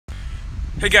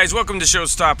Hey guys, welcome to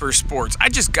Showstopper Sports. I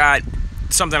just got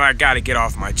something I got to get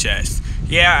off my chest.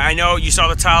 Yeah, I know you saw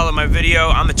the title of my video.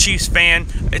 I'm a Chiefs fan.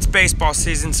 It's baseball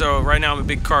season, so right now I'm a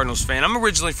big Cardinals fan. I'm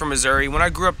originally from Missouri. When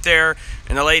I grew up there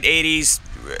in the late 80s,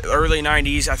 early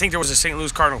 90s, I think there was a St.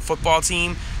 Louis Cardinal football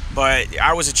team, but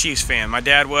I was a Chiefs fan. My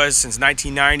dad was since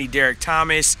 1990, Derek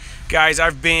Thomas. Guys,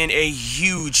 I've been a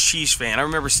huge Chiefs fan. I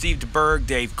remember Steve DeBerg,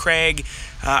 Dave Craig.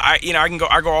 I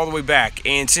go all the way back,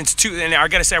 and and I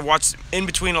gotta say, I watched in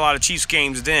between a lot of Chiefs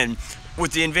games. Then,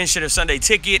 with the invention of Sunday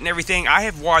Ticket and everything, I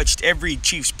have watched every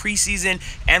Chiefs preseason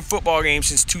and football game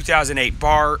since 2008,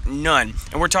 bar none.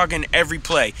 And we're talking every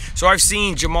play. So I've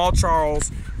seen Jamaal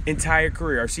Charles' entire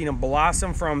career. I've seen him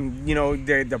blossom from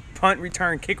the punt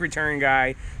return, kick return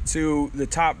guy to the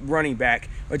top running back.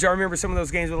 But y'all remember some of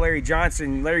those games with Larry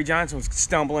Johnson. Larry Johnson was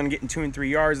stumbling, getting 2 and 3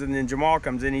 yards, and then Jamaal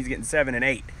comes in, he's getting 7 and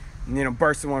 8.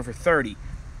 Bursting one for 30,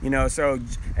 and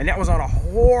that was on a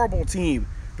horrible team.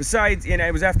 Besides,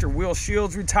 it was after Will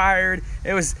Shields retired.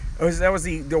 That was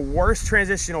the worst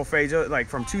transitional phase, like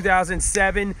from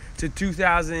 2007 to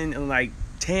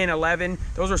 2010, 11.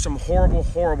 Those were some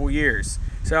horrible years.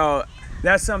 So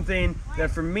that's something that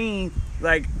for me,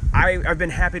 I've been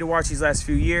happy to watch these last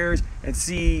few years and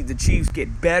see the Chiefs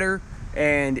get better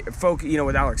and focus,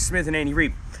 with Alex Smith and Andy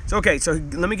Reid. So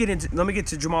let me get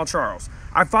to Jamaal Charles.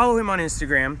 I follow him on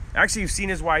Instagram. Actually, you've seen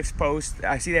his wife's post.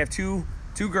 I see they have two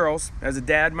girls. As a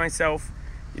dad myself,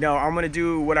 I'm gonna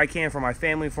do what I can for my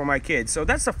family, for my kids. So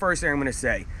that's the first thing I'm gonna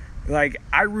say.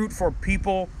 I root for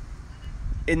people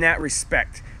in that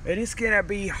respect. It is gonna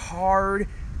be hard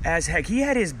as heck. He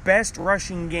had his best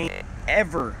rushing game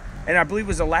ever, and I believe it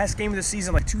was the last game of the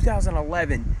season,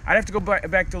 2011. I'd have to go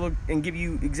back to look and give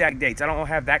you exact dates. I don't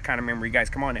have that kind of memory, guys.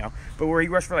 Come on now. But where he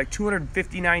rushed for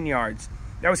 259 yards.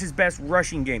 That was his best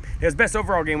rushing game. His best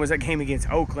overall game was that game against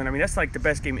Oakland. I mean, that's the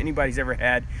best game anybody's ever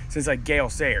had since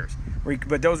Gale Sayers.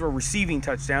 But those were receiving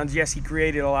touchdowns. Yes, he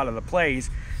created a lot of the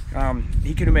plays.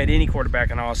 He could have made any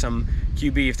quarterback an awesome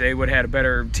QB if they would have had a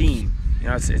better team.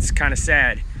 It's kind of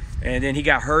sad. And then he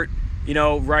got hurt.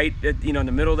 Right at, in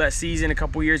the middle of that season a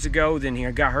couple years ago. Then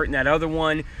he got hurt in that other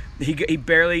one. He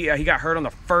got hurt on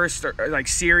the first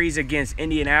series against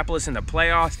Indianapolis in the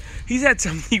playoffs. He's had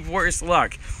some of the worst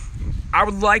luck. I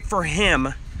would like for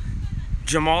him,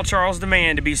 Jamaal Charles, the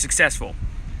man, to be successful.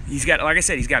 He's got, like I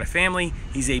said, he's got a family.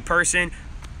 He's a person.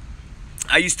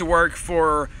 I used to work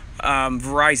for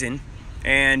Verizon.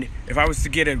 And if I was to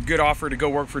get a good offer to go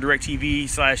work for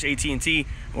DirecTV/AT&T,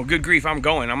 well, good grief, I'm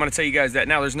going. I'm going to tell you guys that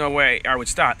now. There's no way I would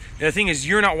stop. The thing is,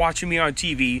 you're not watching me on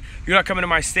TV. You're not coming to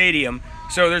my stadium.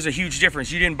 So there's a huge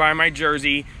difference. You didn't buy my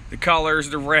jersey, the colors,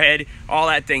 the red, all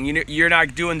that thing. You're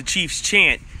not doing the Chiefs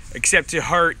chant except to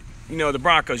hurt, the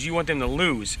Broncos. You want them to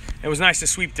lose. It was nice to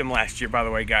sweep them last year, by the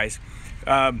way, guys.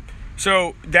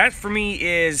 So that for me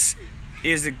is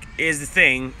the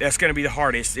thing that's going to be the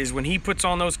hardest, is when he puts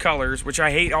on those colors, which I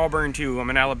hate Auburn too. I'm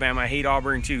in Alabama. I hate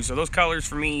Auburn too. So those colors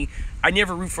for me, I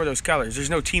never root for those colors. There's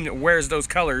no team that wears those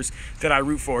colors that I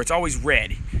root for. It's always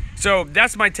red. So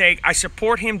that's my take. I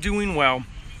support him doing well,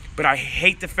 but I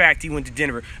hate the fact he went to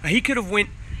Denver. He could have went.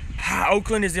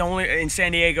 Oakland is the only in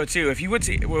San Diego too. If he went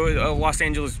to Los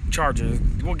Angeles Chargers,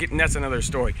 and that's another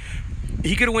story.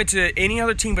 He could have went to any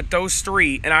other team but those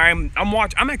three, and I'm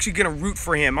actually going to root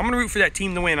for him. I'm going to root for that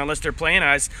team to win unless they're playing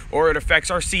us or it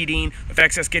affects our seeding,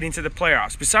 affects us getting to the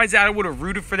playoffs. Besides that, I would have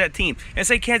rooted for that team. And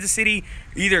say Kansas City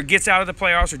either gets out of the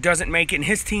playoffs or doesn't make it, and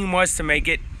his team was to make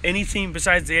it, any team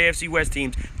besides the AFC West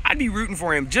teams, I'd be rooting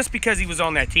for him just because he was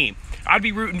on that team. I'd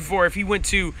be rooting for if he went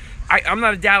to I'm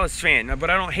not a Dallas fan,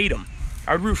 but I don't hate him.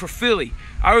 I would root for Philly.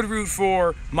 I would root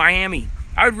for Miami.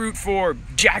 I would root for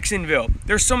Jacksonville.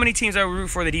 There's so many teams I would root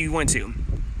for that he went to.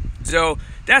 So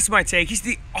that's my take. He's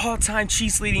the all-time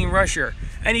Chiefs leading rusher,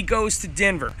 and he goes to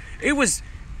Denver. It was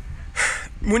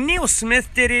when Neil Smith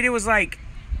did it. It was I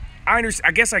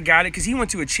guess I got it because he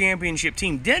went to a championship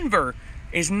team. Denver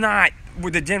is not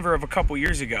with the Denver of a couple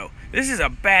years ago. This is a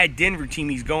bad Denver team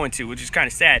he's going to, which is kind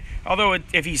of sad. Although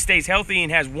if he stays healthy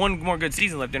and has one more good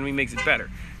season left, then he makes it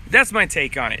better. That's my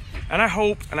take on it. And I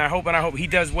hope he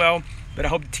does well. But I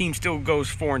hope the team still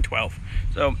goes 4-12.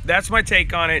 So that's my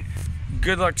take on it.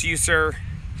 Good luck to you, sir.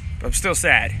 But I'm still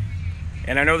sad.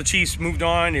 And I know the Chiefs moved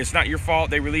on. It's not your fault.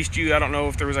 They released you. I don't know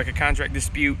if there was a contract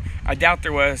dispute. I doubt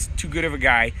there was. Too good of a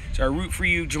guy. So I root for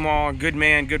you, Jamaal. Good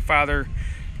man, good father.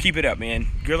 Keep it up, man.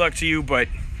 Good luck to you, but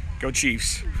go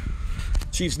Chiefs.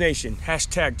 Chiefs Nation.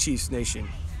 #Chiefs Nation.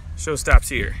 Show stops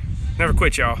here. Never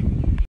quit, y'all.